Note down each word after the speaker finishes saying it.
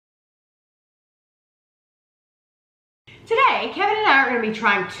Today, Kevin and I are going to be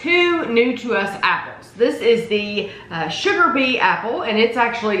trying two new to us apples. This is the SugarBee Apple, and it's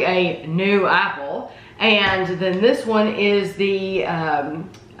actually a new apple. And then this one is the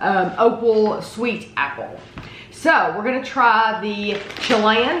Opal Sweet Apple. So we're going to try the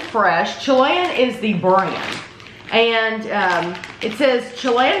Chelan Fresh. Chelan is the brand. And it says,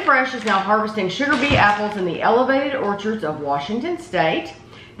 Chelan Fresh is now harvesting SugarBee apples in the elevated orchards of Washington State.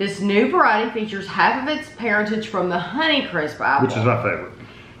 This new variety features half of its parentage from the Honeycrisp apple, which is my favorite.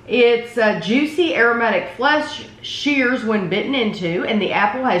 Its juicy aromatic flesh shears when bitten into, and the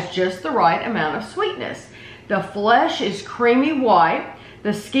apple has just the right amount of sweetness. The flesh is creamy white.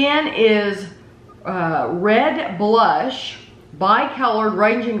 The skin is red blush, bicolored,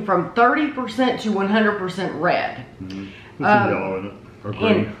 ranging from 30% to 100% red. Mm-hmm. Yellow in it, or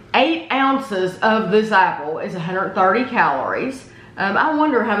green. And 8 ounces of this apple is 130 calories. I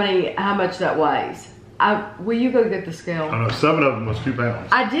wonder how much that weighs. Will you go get the scale? I know 7 of them was 2 pounds.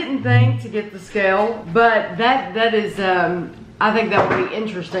 I didn't think to get the scale, but that is I think that would be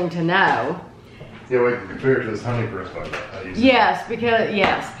interesting to know. Yeah, we can compare it to this Honeycrisp like that. Yes, because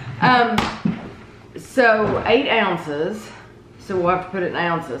so 8 ounces. So we'll have to put it in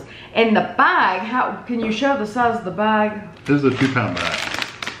ounces. And the bag, how can you show the size of the bag? This is a 2-pound bag.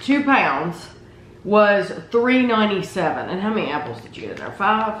 2 pounds was $3.97. And how many apples did you get in there?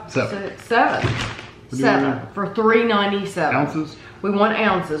 5, 7. 6, 7. 7 for $3.97. Ounces? We want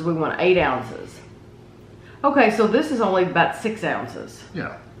ounces. We want 8 ounces. Okay, so this is only about 6 ounces.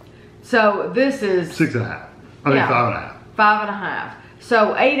 Yeah. So this is 6.5. I mean, 5.5. 5.5.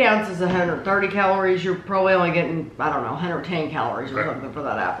 So 8 ounces, 130 calories. You're probably only getting, I don't know, 110 calories or something for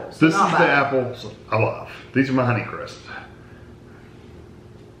that apple. So this is the apples I love. These are my Honeycrisp.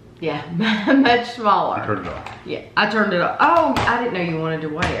 Yeah, much smaller. I turned it off. Yeah, I turned it off. Oh, I didn't know you wanted to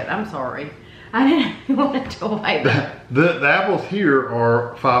weigh it. I'm sorry. I didn't know you wanted to weigh it. The apples here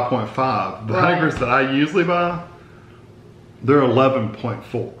are 5.5. The Honeycrisp that I usually buy, they're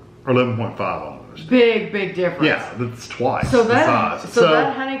 11.4 or 11.5 almost. Big difference. Yeah, that's twice so the size. So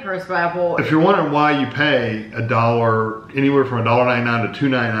that Honeycrisp apple. If you're wondering why you pay $1, anywhere from $1.99 to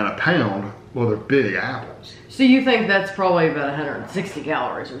 $2.99 a pound, well, they're big apples. So you think that's probably about 160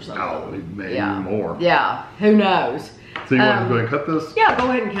 calories or something? Oh, maybe more. Yeah, who knows? So you want to go ahead and cut this? Yeah, go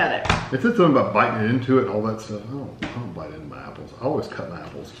ahead and cut it. It said something about biting it into it and all that stuff. I don't bite into my apples. I always cut my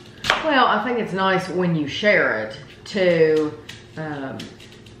apples. Well, I think it's nice when you share it to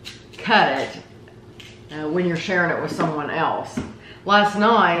cut it when you're sharing it with someone else. Last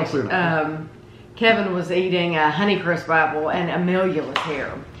night, Kevin was eating a Honeycrisp apple and Amelia was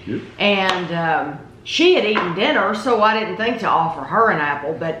here. Yep. And she had eaten dinner, so I didn't think to offer her an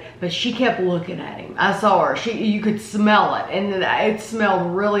apple, but she kept looking at him. I saw her. You could smell it, and it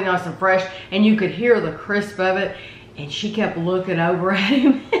smelled really nice and fresh, and you could hear the crisp of it, and she kept looking over at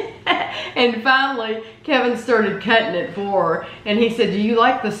him. And finally, Kevin started cutting it for her, and he said, do you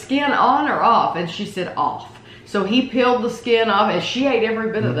like the skin on or off? And she said, off. So he peeled the skin off, and she ate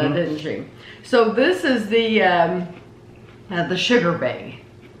every bit of that, didn't she? So this is the SugarBee.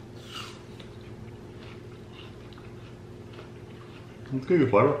 It's good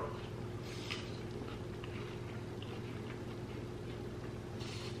flavor.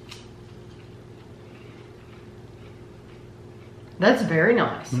 That's very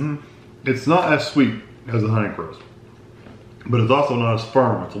nice. It's not as sweet as the Honeycrisp, but it's also not as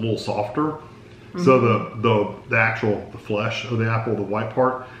firm. It's a little softer. So the flesh of the apple, the white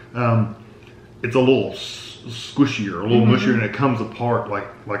part, it's a little squishier, a little mushier, and it comes apart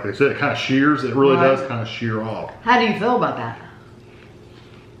like they said. It kind of shears. It really does kind of shear off. How do you feel about that?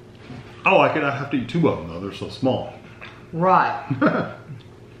 I like it. I have to eat 2 of them though. They're so small. Right. But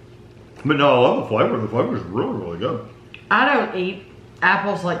no, I love the flavor. The flavor is really good. I don't eat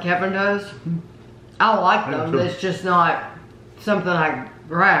apples like Kevin does. I like them. It's just not something I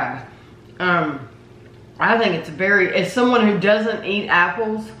grab. I think it's as someone who doesn't eat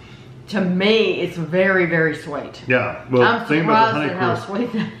apples, to me, it's very sweet. Yeah. Well, I'm surprised at how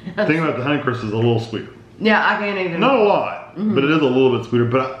sweet that is. The thing about the Honeycrisp is a little sweeter. Yeah, I can't even. Not a lot, but it is a little bit sweeter.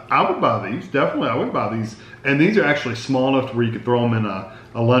 But I would buy these. Definitely, I would buy these. And these are actually small enough to where you could throw them in a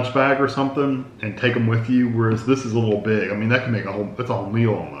lunch bag or something and take them with you. Whereas this is a little big. I mean, that can make it's a whole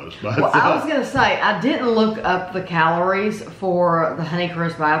meal almost. Well, I was gonna say I didn't look up the calories for the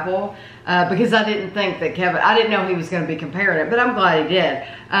Honeycrisp apple because I didn't think that I didn't know he was going to be comparing it, but I'm glad he did.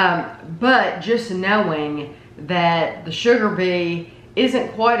 But just knowing that the SugarBee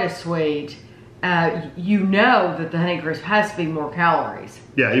isn't quite as sweet, you know that the Honeycrisp has to be more calories.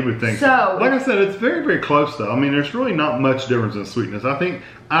 Yeah, you would think so. Like I said, it's very close though. I mean, there's really not much difference in sweetness. I think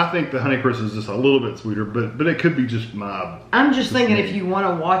I think the Honeycrisp is just a little bit sweeter, but it could be just my. I'm just thinking if you want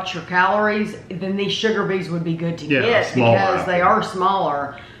to watch your calories, then these sugar bees would be good to get because they are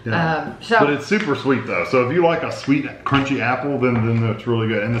smaller. Yeah. But it's super sweet though. So if you like a sweet, crunchy apple, then it's really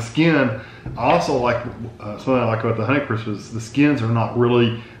good. And the skin, I also like something I like about the Honeycrisp is the skins are not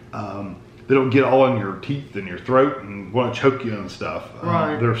really. They don't get all in your teeth and your throat and want to choke you and stuff.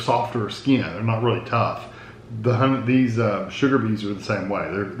 Right. They're softer skin. They're not really tough. These sugar bees are the same way.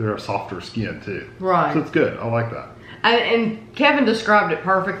 They're a softer skin too. Right. So it's good. I like that. And Kevin described it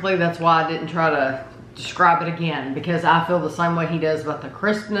perfectly. That's why I didn't try to describe it again, because I feel the same way he does about the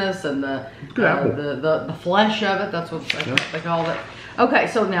crispness and the flesh of it. That's what they call it. Okay,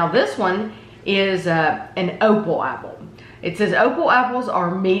 so now this one is an opal apple. It says opal apples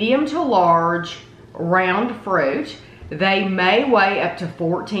are medium to large round fruit. They may weigh up to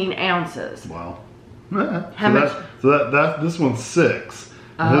 14 ounces. Wow. How much? This one's 6.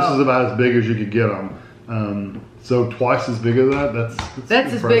 And this is about as big as you could get them. So twice as big as that.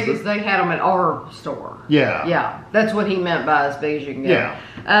 That's as big as they had them at our store. Yeah. Yeah, that's what he meant by as big as you can get.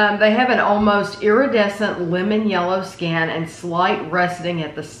 Yeah. They have an almost iridescent lemon yellow skin and slight russeting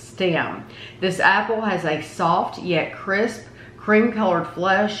at the stem. This apple has a soft yet crisp cream-colored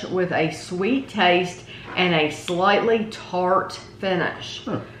flesh with a sweet taste and a slightly tart finish.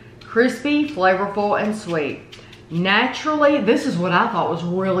 Huh. Crispy, flavorful, and sweet. Naturally, this is what I thought was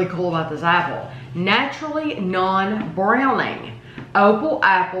really cool about this apple. Naturally non-browning. Opal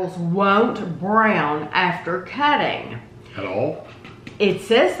apples won't brown after cutting. At all? It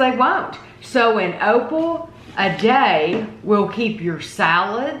says they won't. So an opal a day will keep your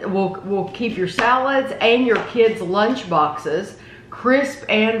salad, will keep your salads and your kids' lunch boxes crisp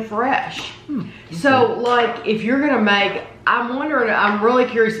and fresh. So like if you're gonna make, I'm really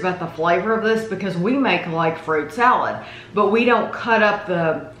curious about the flavor of this because we make like fruit salad, but we don't cut up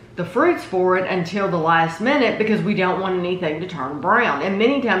the fruits for it until the last minute because we don't want anything to turn brown. And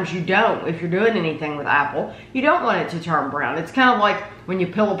many times you don't, if you're doing anything with apple, you don't want it to turn brown. It's kind of like when you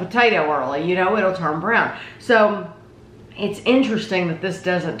peel a potato early, you know, it'll turn brown. So it's interesting that this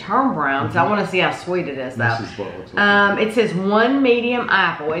doesn't turn brown, so I want to see how sweet it is though. This is what it looks like. It says 1 medium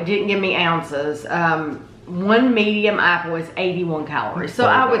apple. It didn't give me ounces. 1 medium apple is 81 calories. So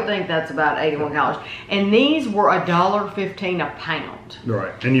I would think that's about 81 calories. And these were $1.15 a pound.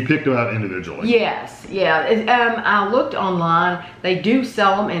 Right. And you picked them out individually. Yes. Yeah. I looked online. They do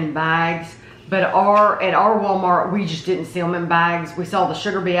sell them in bags. But at our Walmart, we just didn't see them in bags. We saw the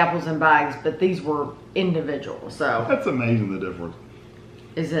SugarBee apples in bags, but these were individual. So that's amazing, the difference.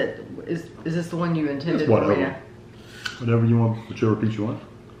 Is this the one you intended? Just whatever. Whatever you want, whichever piece you want.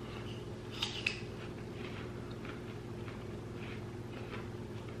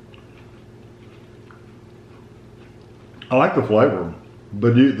 I like the flavor,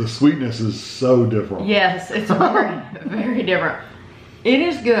 but the sweetness is so different. Yes, it's very, very different. It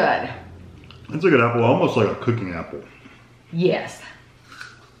is good. It's a good apple, almost like a cooking apple. Yes.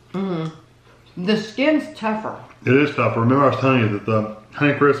 The skin's tougher. It is tougher. Remember I was telling you that the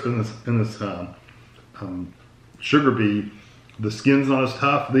Honeycrisp in this SugarBee, the skin's not as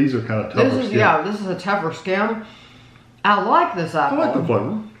tough. These are kind of tougher skin. Yeah, this is a tougher skin. I like this apple. I like the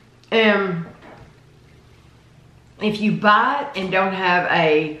flavor. And if you buy it and don't have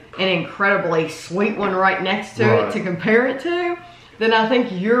an incredibly sweet one right next to it to compare it to, then I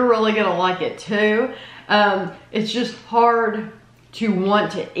think you're really gonna like it too. It's just hard to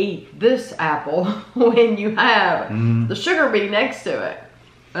want to eat this apple when you have the SugarBee next to it.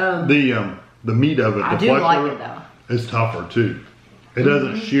 The meat of it, I do like it though. Is tougher too. It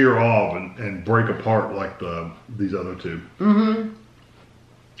doesn't shear off and break apart like these other two.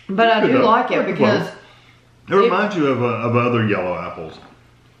 But I do like it because it reminds you of other yellow apples.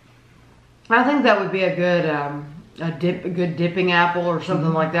 I think that would be a good good dipping apple or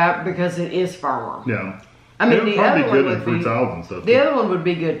something like that because it is firmer. Yeah. I mean, the other one would fruit salads and stuff. The other one would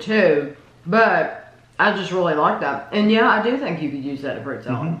be good too, but I just really like that. And yeah, I do think you could use that in fruit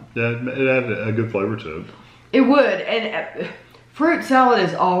salad. Yeah, it had a good flavor to it. It would, and fruit salad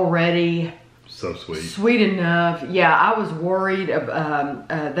is already so sweet. Sweet enough. Yeah, I was worried.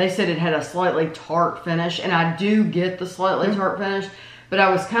 They said it had a slightly tart finish, and I do get the slightly tart finish, but I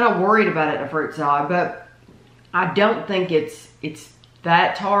was kind of worried about it in a fruit salad. But I don't think it's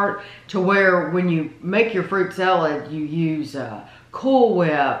that tart to where when you make your fruit salad, you use Cool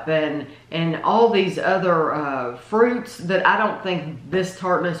Whip and all these other fruits that I don't think this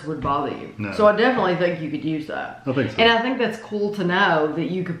tartness would bother you. No. So I definitely think you could use that. I think so. And I think that's cool to know that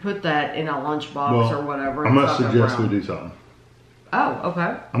you could put that in a lunchbox or whatever. I must suggest we do something. Oh,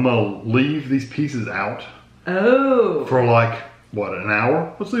 okay. I'm going to leave these pieces out. Oh. For like what, an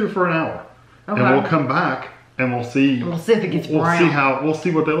hour? Let's leave it for an hour. Okay. And we'll come back and we'll see. We'll see if it gets brown. We'll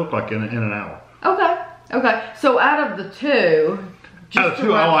see what they look like in an hour. Okay. Okay. So out of the two,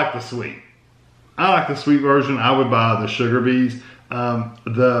 I like the sweet. I like the sweet version. I would buy the SugarBees.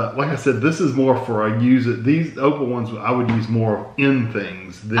 Like I said, this is more for a use it. These Opal ones I would use more in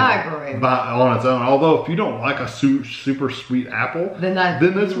things than I agree. On its own. Although if you don't like a super sweet apple, then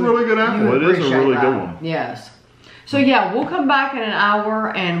it's a really good apple. It is a really good one. Yes. So yeah, we'll come back in an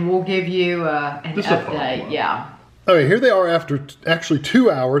hour and we'll give you an update. Yeah. Okay, here they are after actually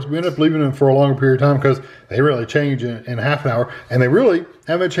 2 hours. We ended up leaving them for a longer period of time because they really change in half an hour. And they really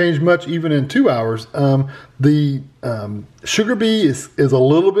haven't changed much even in 2 hours. The SugarBee is a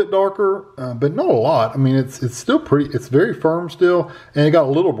little bit darker, but not a lot. I mean, it's still pretty, it's very firm still. And it got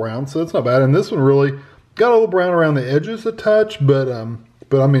a little brown, so that's not bad. And this one really got a little brown around the edges a touch. But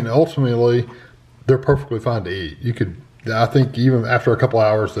I mean, ultimately, they're perfectly fine to eat. You could, I think even after a couple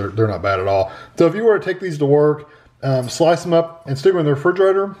hours, they're not bad at all. So if you were to take these to work, slice them up and stick them in the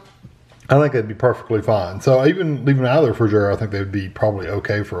refrigerator, I think it'd be perfectly fine. So even leaving them out of the refrigerator, I think they'd be probably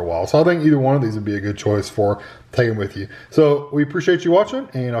okay for a while. So I think either one of these would be a good choice for taking with you. So we appreciate you watching,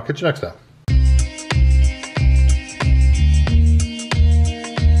 and I'll catch you next time.